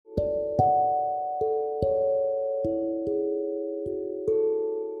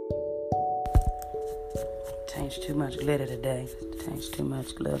Taints too much glitter today. Taints too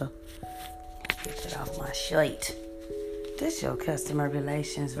much glitter. Get that off my shirt. This your customer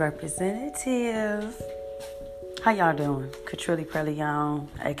relations representative. How y'all doing? Katrilli Preleon,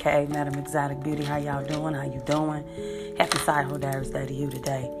 aka Madam Exotic Beauty. How y'all doing? How you doing? Happy Side Diaries Day to you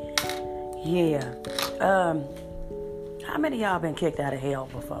today. Yeah. How many of y'all been kicked out of hell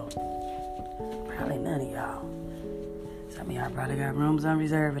before? Probably none of y'all. Some of y'all probably got rooms on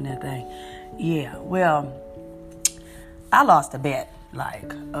reserve in that thing. Yeah, well, I lost a bet like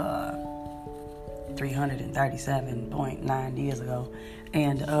 337.9 years ago.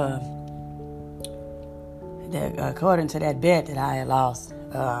 And according to that bet that I had lost,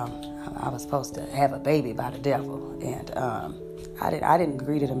 I was supposed to have a baby by the devil. And I didn't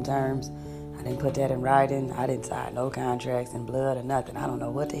agree to them terms. I didn't put that in writing. I didn't sign no contracts in blood or nothing. I don't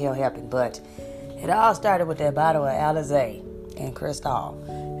know what the hell happened, but it all started with that bottle of Alizé and Cristal.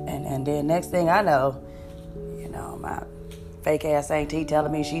 And then next thing I know, my fake ass auntie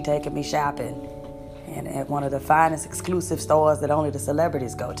telling me she taking me shopping and at one of the finest exclusive stores that only the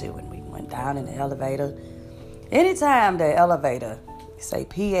celebrities go to. And we went down in the elevator. Anytime the elevator say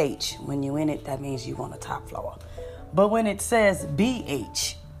PH, when you in it, that means you on the top floor. But when it says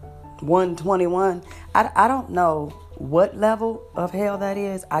BH 121, I don't know what level of hell that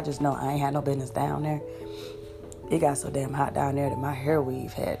is. I just know I ain't had no business down there. It got so damn hot down there that my hair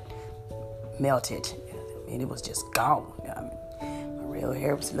weave had melted. And it was just gone. My real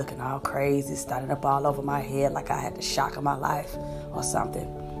hair was looking all crazy, standing up all over my head like I had the shock of my life or something.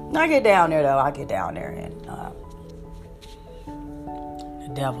 I get down there, though. And the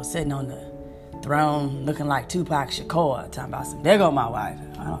devil sitting on the throne looking like Tupac Shakur, talking about some, there go my wife.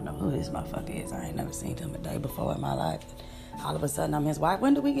 I don't know who this motherfucker is. I ain't never seen him a day before in my life. And all of a sudden, I'm his wife.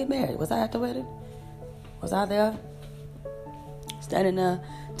 When did we get married? Was I at the wedding? Was I there? Standing there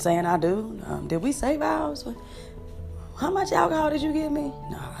saying I do. Did we say vows? How much alcohol did you give me?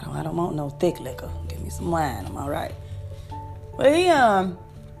 No, I don't want no thick liquor. Give me some wine. I'm all right. But he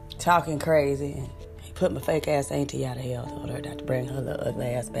talking crazy, and he put my fake ass auntie out of hell. Told her not to bring her little ugly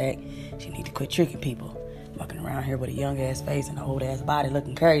ass back. She need to quit tricking people, walking around here with a young ass face and an old ass body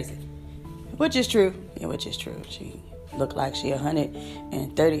looking crazy. Which is true. Yeah, which is true. She looked like she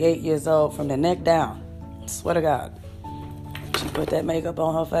 138 years old from the neck down. I swear to God. She put that makeup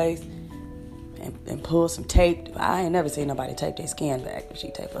on her face and pulled some tape. I ain't never seen nobody tape their skin back. But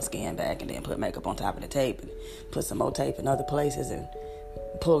she taped her skin back and then put makeup on top of the tape and put some more tape in other places and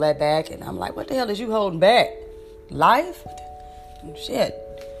pull that back. And I'm like, what the hell is you holding back? Life? Shit.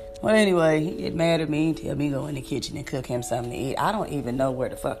 Well, anyway, he get mad at me, tell me go in the kitchen and cook him something to eat. I don't even know where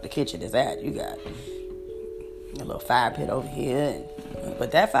the fuck the kitchen is at. You got a little fire pit over here.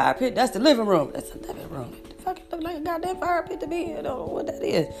 But that fire pit, that's the living room. That's the living room. Fucking look like a goddamn fire pit to me. I don't know what that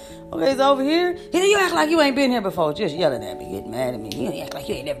is. Okay, it's over here. You act like you ain't been here before. Just yelling at me, getting mad at me. You act like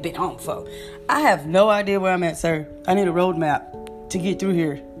you ain't never been home before. I have no idea where I'm at, sir. I need a road map to get through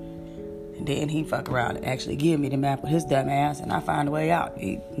here. And then he fuck around and actually give me the map with his dumb ass, and I find a way out.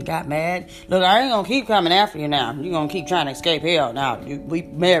 He got mad. Look, I ain't gonna keep coming after you now. You gonna keep trying to escape hell now. We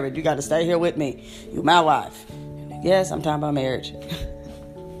married. You got to stay here with me. You my wife. And yes, I'm talking about marriage.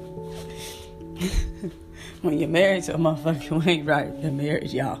 When you're married to a motherfucker who ain't right, you're married,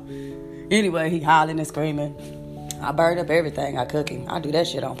 y'all. Anyway, he hollering and screaming. I burn up everything I cook him. I do that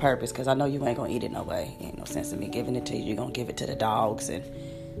shit on purpose because I know you ain't gonna eat it no way. Ain't no sense in me giving it to you. You're gonna give it to the dogs and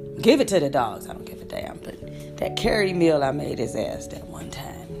give it to the dogs. I don't give a damn. But that curry meal I made his ass that one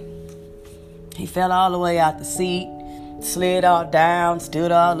time. He fell all the way out the seat, slid all down,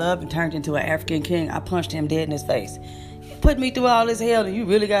 stood all up, and turned into an African king. I punched him dead in his face. You put me through all this hell and you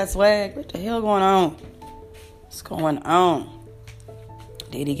really got swag? What the hell going on? What's going on?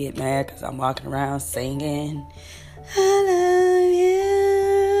 Did he get mad because I'm walking around singing, I love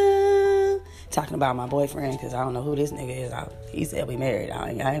you? Talking about my boyfriend because I don't know who this nigga is. He said we married.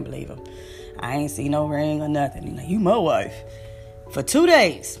 I ain't believe him. I ain't see no ring or nothing. He's like, you my wife. For 2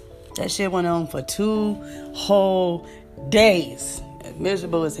 days. That shit went on for 2 whole days.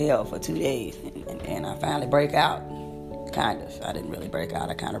 Miserable as hell for 2 days. And I finally break out. Kind of. I didn't really break out.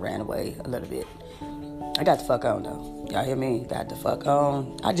 I kind of ran away a little bit. I got the fuck on, though. Y'all hear me? Got the fuck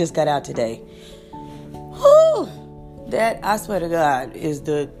on. I just got out today. Whew. That, I swear to God, is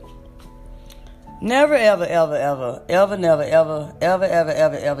the never, ever, ever, ever, ever, never, ever, ever, ever,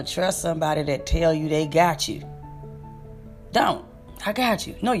 ever, ever trust somebody that tell you they got you. Don't. I got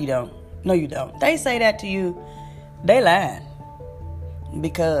you. No, you don't. No, you don't. They say that to you, they lying.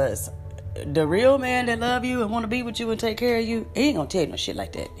 Because the real man that love you and want to be with you and take care of you, he ain't gonna tell you no shit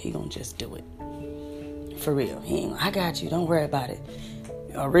like that. He gonna just do it. For real. I got you. Don't worry about it.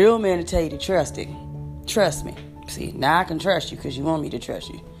 A real man to tell you to trust him. trust me. See, now I can trust you because you want me to trust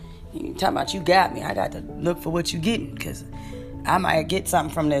you. You talking about you got me. I got to look for what you getting because I might get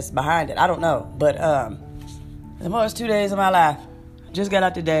something from this behind it. I don't know. But the most 2 days of my life. Just got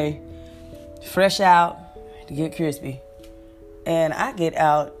out today. Fresh out to get crispy. And I get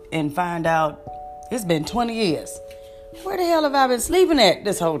out and find out it's been 20 years. Where the hell have I been sleeping at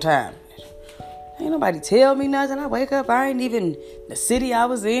this whole time? Ain't nobody tell me nothing. I wake up, I ain't even the city I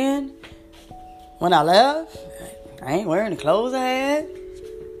was in when I left. I ain't wearing the clothes I had.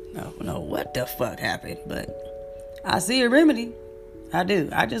 No, what the fuck happened? But I see a remedy. I do.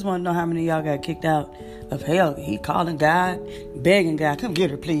 I just want to know how many of y'all got kicked out of hell. He calling God, begging God, come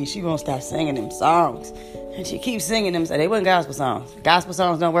get her, please. She won't stop singing them songs. And she keeps singing them. So they wasn't gospel songs. Gospel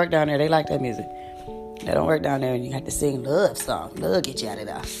songs don't work down there. They like that music. They don't work down there, and you have to sing love songs. Love get you out of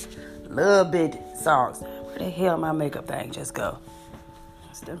there. Love bit songs. Where the hell my makeup thing just go?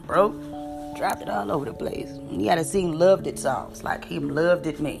 It's done broke. Dropped it all over the place. You gotta sing loved it songs like he loved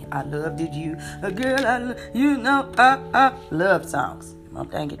it me. I loved it you. A girl, love songs. My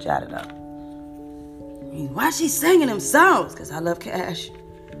thing get you out of there. Why she singing them songs? Because I love Cash.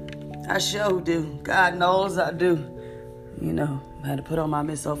 I sure do. God knows I do. You know, I had to put on my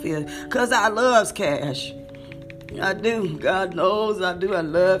Miss Sophia because I loves Cash. I do. God knows I do. I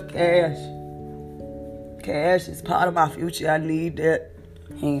love Cash. Cash is part of my future. I need that.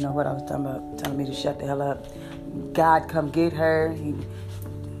 He ain't know what I was talking about. Telling me to shut the hell up. God come get her. He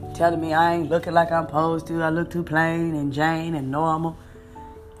telling me I ain't looking like I'm supposed to. I look too plain and Jane and normal.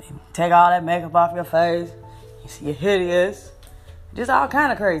 Take all that makeup off your face. You're hideous. Just all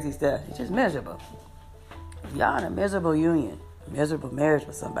kind of crazy stuff. It's just miserable. Y'all in a miserable union, miserable marriage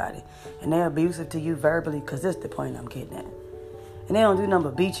with somebody, and they're abusive to you verbally, because this is the point I'm getting at. And they don't do nothing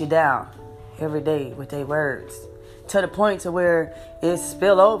but beat you down every day with their words, to the point to where it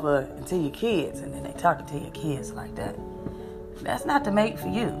spill over into your kids, and then they talking to your kids like that. That's not the mate for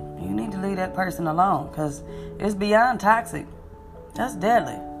you. You need to leave that person alone, because it's beyond toxic. That's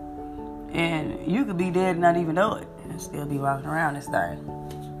deadly. And you could be dead and not even know it, and still be walking around this thing.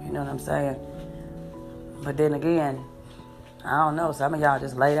 You know what I'm saying? But then again, I don't know. Some of y'all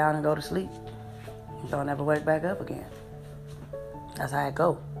just lay down and go to sleep. Don't ever wake back up again. That's how it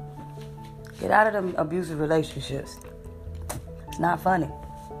go. Get out of them abusive relationships. It's not funny.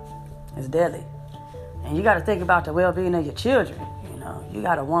 It's deadly. And you got to think about the well-being of your children. You know, you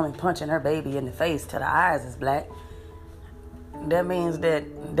got a woman punching her baby in the face till the eyes is black. That means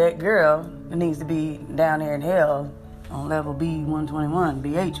that girl needs to be down there in hell on level B121,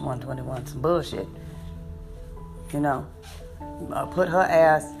 BH121, some bullshit. You know, put her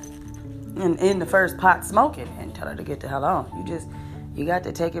ass in the first pot smoking and tell her to get the hell on. You got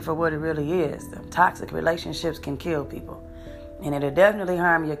to take it for what it really is. The toxic relationships can kill people. And it'll definitely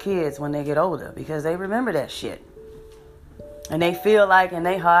harm your kids when they get older, because they remember that shit. And they feel like in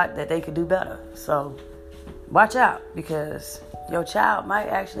their heart that they could do better. So watch out, because your child might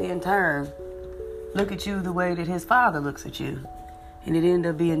actually in turn look at you the way that his father looks at you. And it end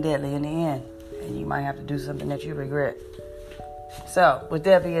up being deadly in the end. And you might have to do something that you regret. So, with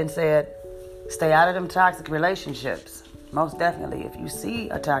that being said, stay out of them toxic relationships. Most definitely, if you see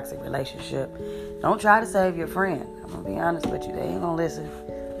a toxic relationship, don't try to save your friend. I'm going to be honest with you. They ain't going to listen.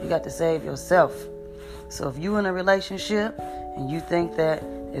 You got to save yourself. So if you in a relationship and you think that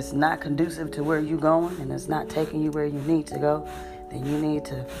it's not conducive to where you're going and it's not taking you where you need to go, then you need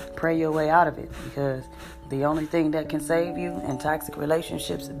to pray your way out of it, because the only thing that can save you in toxic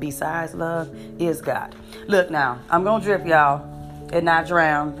relationships besides love is God. Look now, I'm going to drip, y'all, and not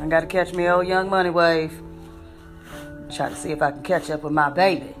drown. I got to catch me old Young Money wave. Try to see if I can catch up with my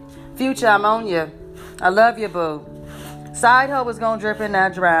baby. Future, I'm on you. I love you, boo. Side hoe was going to drip and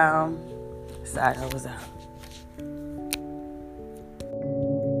not drown. Side hoe was out.